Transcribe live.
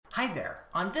Hi there.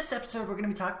 On this episode, we're going to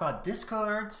be talking about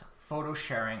Discord's photo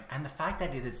sharing and the fact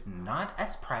that it is not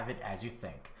as private as you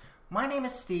think. My name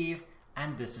is Steve,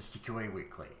 and this is TQA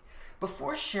Weekly.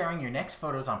 Before sharing your next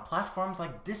photos on platforms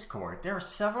like Discord, there are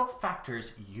several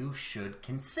factors you should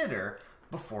consider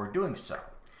before doing so.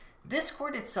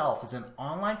 Discord itself is an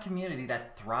online community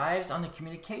that thrives on the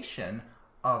communication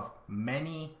of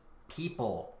many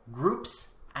people, groups,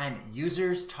 and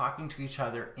users talking to each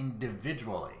other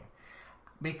individually,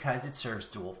 because it serves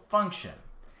dual function.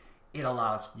 It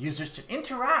allows users to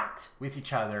interact with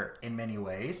each other in many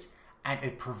ways, and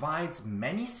it provides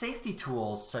many safety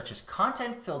tools such as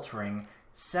content filtering,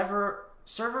 server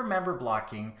member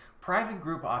blocking, private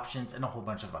group options, and a whole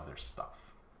bunch of other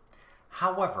stuff.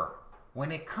 However,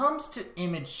 when it comes to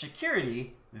image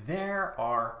security, there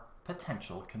are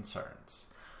potential concerns.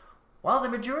 While the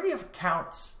majority of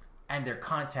accounts and their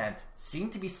content seem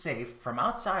to be safe from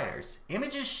outsiders,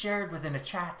 images shared within a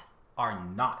chat are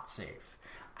not safe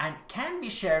and can be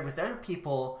shared with other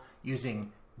people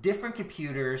using different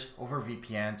computers over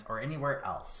VPNs or anywhere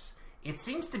else. It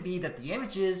seems to be that the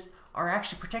images are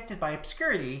actually protected by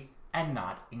obscurity and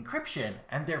not encryption,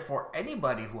 and therefore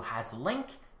anybody who has the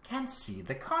link can see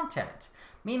the content,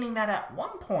 meaning that at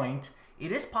one point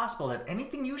it is possible that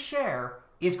anything you share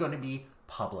is going to be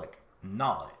public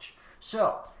knowledge.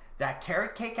 So that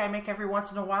carrot cake I make every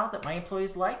once in a while that my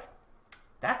employees like,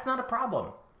 that's not a problem.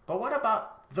 But what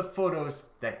about the photos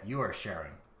that you are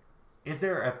sharing? Is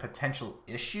there a potential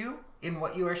issue in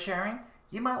what you are sharing?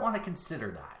 You might want to consider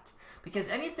that, because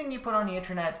anything you put on the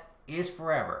internet is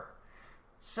forever.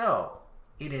 So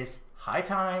it is high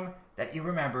time that you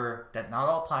remember that not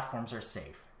all platforms are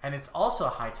safe. And it's also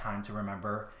high time to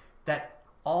remember that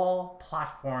all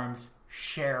platforms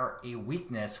share a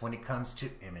weakness when it comes to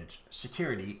image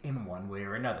security in one way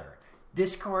or another.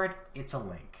 Discord, it's a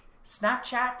link.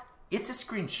 Snapchat, it's a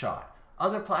screenshot.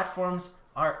 Other platforms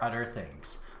are other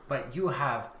things. But you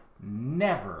have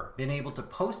never been able to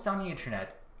post on the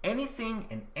internet anything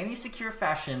in any secure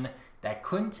fashion that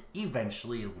couldn't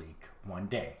eventually leak one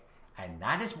day. And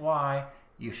that is why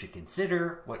you should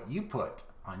consider what you put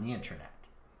on the internet.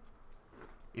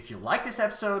 If you like this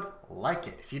episode, like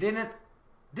it. If you didn't,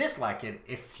 dislike it.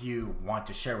 If you want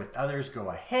to share with others, go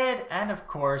ahead. And of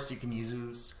course, you can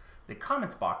use the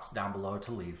comments box down below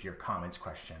to leave your comments,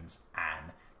 questions,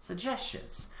 and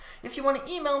suggestions. If you want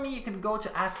to email me, you can go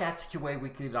to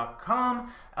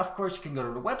ask@tqaweekly.com. Of course, you can go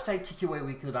to the website,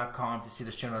 tqaweekly.com, to see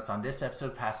the show notes on this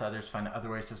episode, past others, find other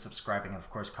ways of subscribing, and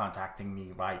of course, contacting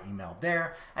me by email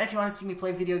there. And if you want to see me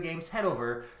play video games, head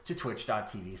over to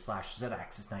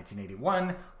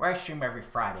twitch.tv/zaxis1981, where I stream every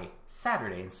Friday,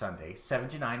 Saturday, and Sunday, 7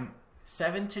 to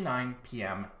 9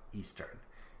 p.m. Eastern.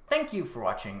 Thank you for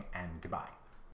watching, and goodbye.